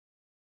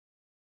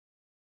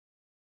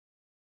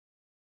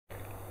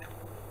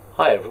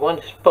Hi everyone,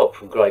 it's Bob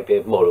from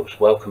Greybeard Models.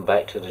 Welcome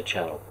back to the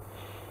channel.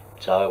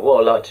 So what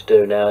I'd like to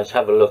do now is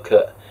have a look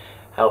at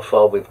how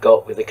far we've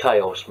got with the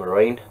Chaos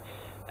Marine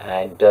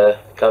and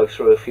go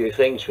through a few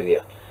things with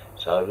you.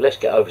 So let's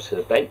get over to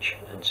the bench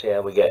and see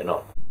how we're getting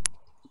on.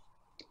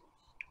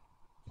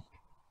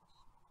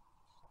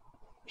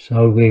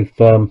 So we've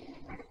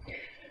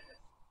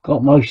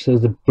got most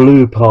of the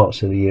blue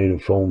parts of the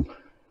uniform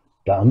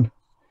done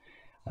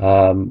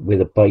with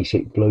a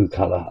basic blue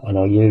colour, and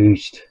I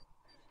used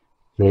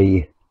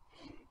the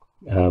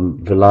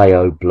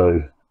Vallejo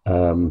blue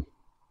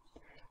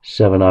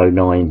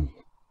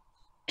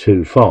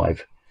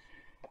 70925,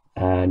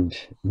 and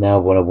now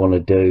what I want to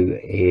do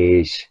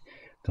is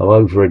go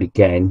over it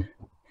again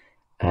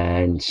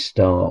and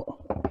start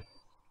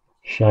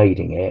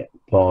shading it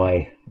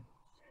by,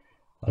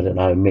 I don't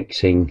know,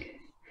 mixing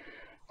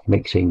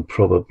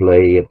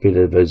probably a bit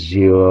of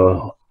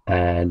azure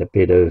and a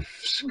bit of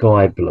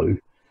sky blue,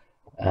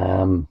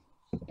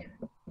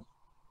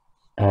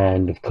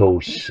 and of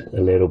course a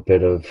little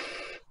bit of,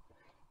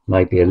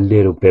 maybe a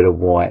little bit of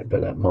white,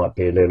 but that might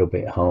be a little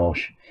bit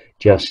harsh,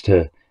 just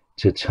to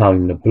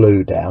tone the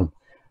blue down.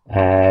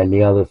 And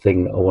the other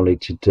thing that I wanted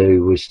to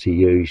do was to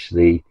use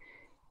the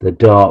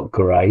dark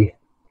grey,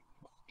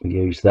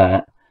 use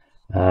that.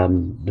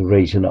 The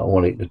reason I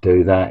wanted to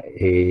do that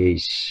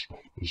is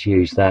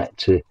use that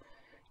to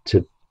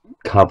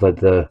cover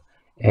the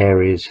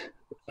areas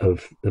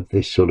of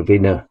this sort of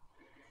inner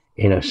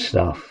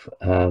stuff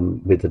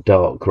with the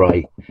dark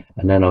grey,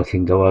 and then I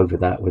can go over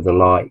that with a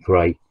light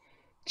grey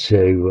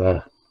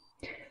to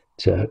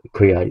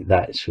create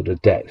that sort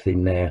of depth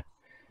in there.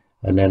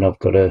 And then I'm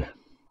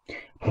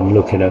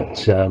looking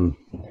at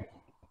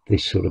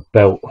this sort of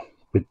belt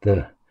with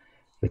the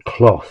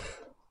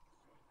cloth.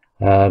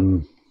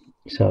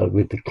 So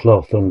with the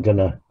cloth I'm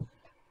gonna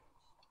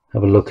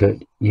have a look at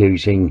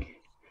using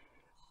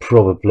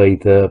probably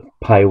the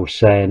pale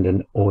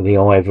sand or the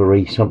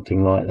ivory,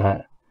 something like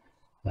that,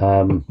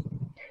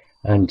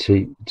 and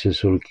to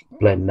sort of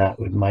blend that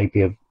with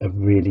maybe a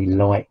really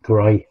light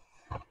grey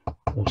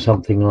or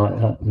something like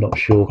that, I'm not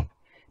sure,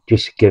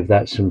 just to give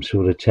that some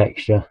sort of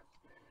texture.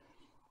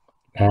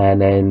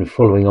 And then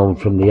following on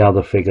from the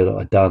other figure that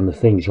I've done, the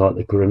things like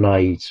the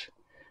grenades,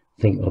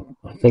 I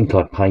think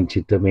I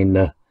painted them in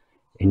the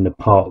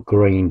park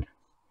green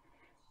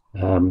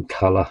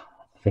colour.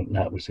 I think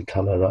that was the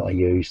colour that I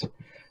used,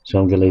 so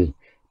I'm going to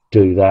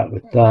do that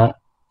with that,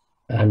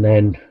 and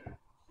then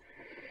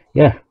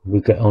yeah,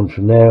 we'll get on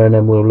from there, and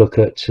then we'll look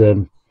at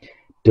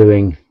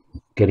getting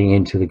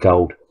into the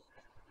gold.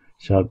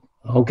 So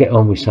I'll get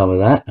on with some of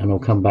that and I'll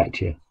come back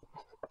to you.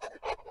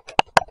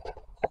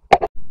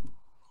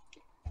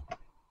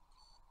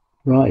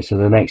 Right, so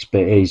the next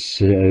bit is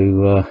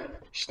to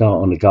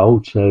start on the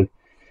gold. So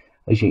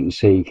as you can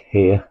see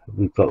here,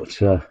 we've got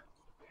the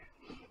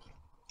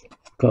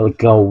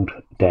gold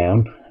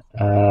down.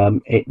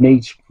 It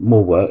needs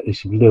more work. There's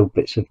some little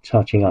bits of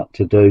touching up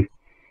to do,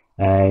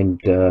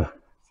 and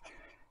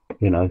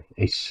you know,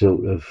 it's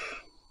sort of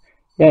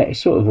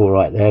all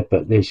right there,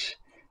 but there's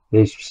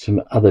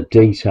some other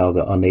detail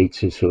that I need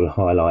to sort of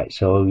highlight.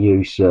 So I'll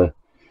use a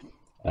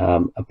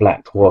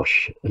black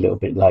wash a little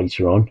bit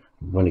later on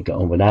when I get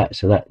on with that.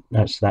 So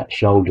that's that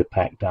shoulder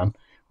pack done,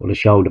 or the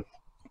shoulder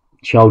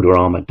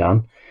armor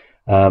done.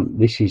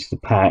 This is the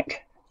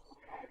pack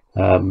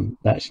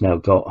that's now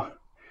got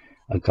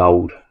a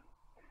gold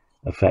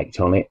effect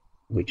on it,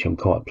 which I'm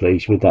quite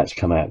pleased with. That's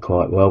come out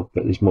quite well,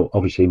 but there's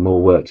obviously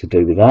more work to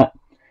do with that.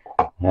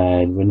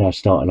 And we're now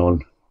starting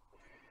on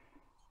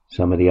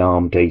some of the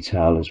arm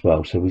detail as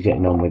well, so we're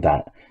getting on with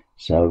that.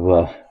 So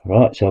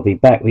right, so I'll be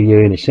back with you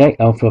in a sec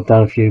after I've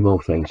done a few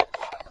more things.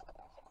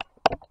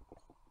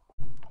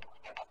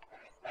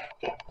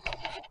 So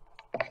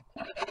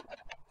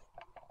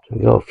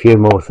we've got a few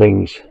more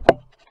things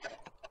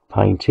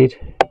painted,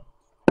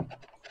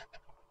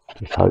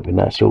 just hoping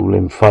that's all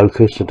in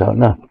focus, I don't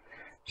know.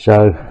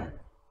 So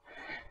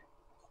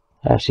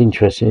that's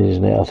interesting,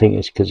 isn't it? I think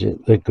it's because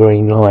the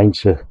green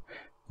lines are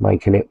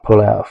making it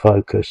pull out of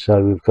focus.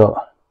 So we've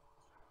got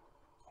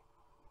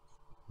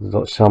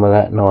some of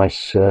that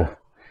nice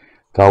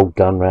gold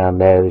done around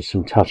there. There's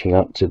some touching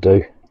up to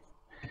do.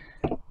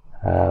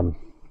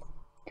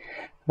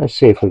 Let's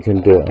see if we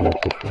can do it on a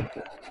different.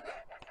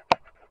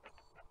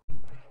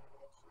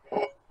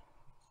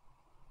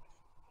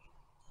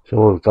 So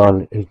what we've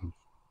done is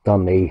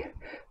done the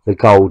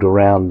gold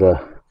around the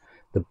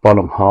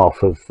bottom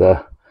half of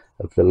the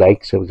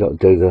leg. So we've got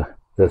to do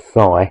the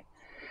thigh,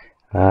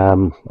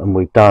 and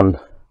we've done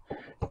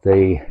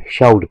the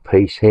shoulder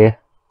piece here.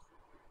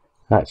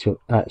 That's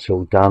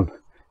all done.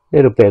 A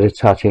little bit of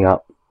touching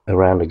up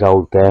around the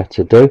gold there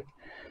to do.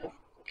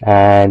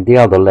 And the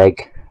other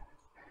leg,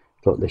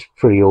 got this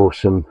pretty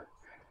awesome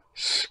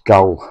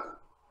skull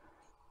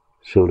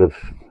sort of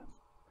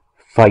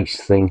face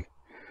thing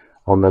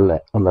on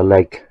the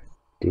leg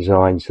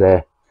designs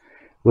there,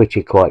 which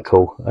are quite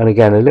cool. And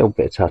again, a little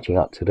bit of touching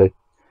up to do,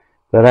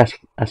 but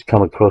that's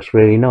come across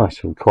really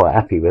nice. I'm quite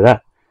happy with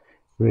that.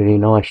 Really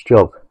nice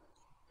job.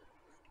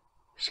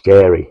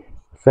 Scary.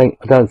 I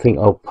don't think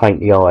I'll paint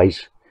the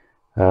eyes.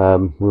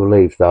 We'll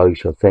leave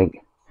those, I think,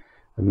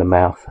 and the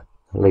mouth.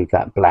 I'll leave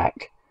that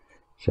black,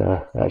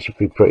 so that should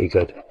be pretty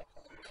good.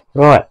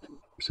 Right,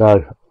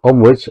 so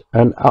onwards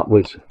and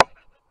upwards.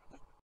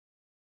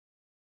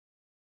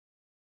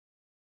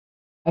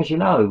 As you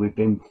know, we've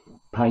been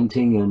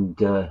painting and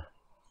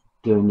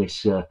doing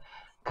this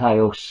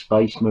Chaos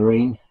Space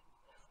Marine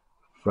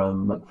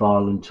from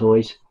McFarlane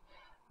Toys,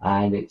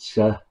 and it's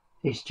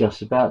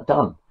just about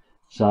done.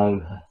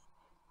 So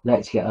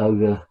let's get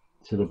over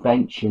to the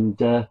bench and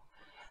have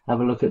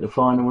a look at the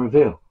final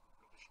reveal.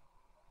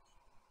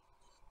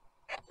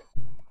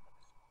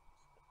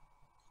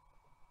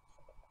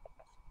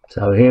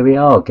 So here we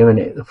are, giving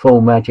it the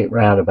full magic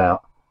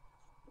roundabout.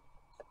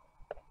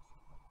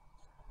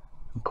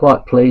 I'm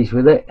quite pleased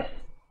with it.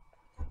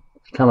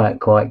 It's come out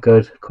quite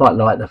good. Quite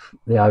like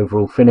the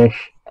overall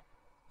finish.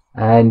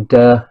 And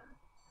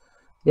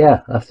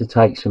yeah, I have to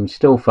take some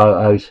still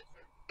photos,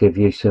 give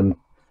you some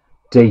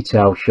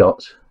detail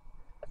shots.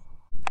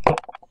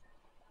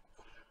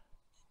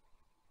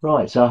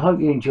 Right, so I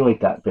hope you enjoyed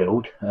that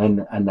build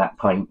and that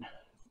paint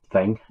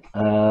thing. If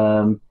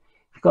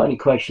you've got any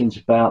questions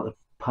about the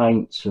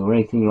paints or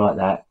anything like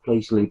that,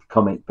 please leave a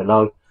comment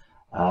below,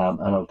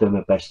 and I'll do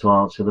my best to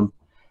answer them.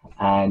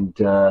 And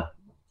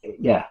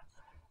yeah,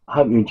 I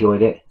hope you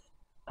enjoyed it.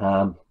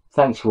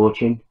 Thanks for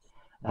watching,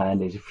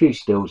 and there's a few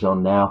stills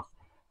on now,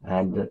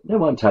 and they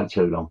won't take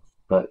too long.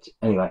 But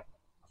anyway,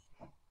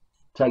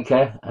 take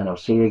care, and I'll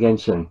see you again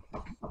soon.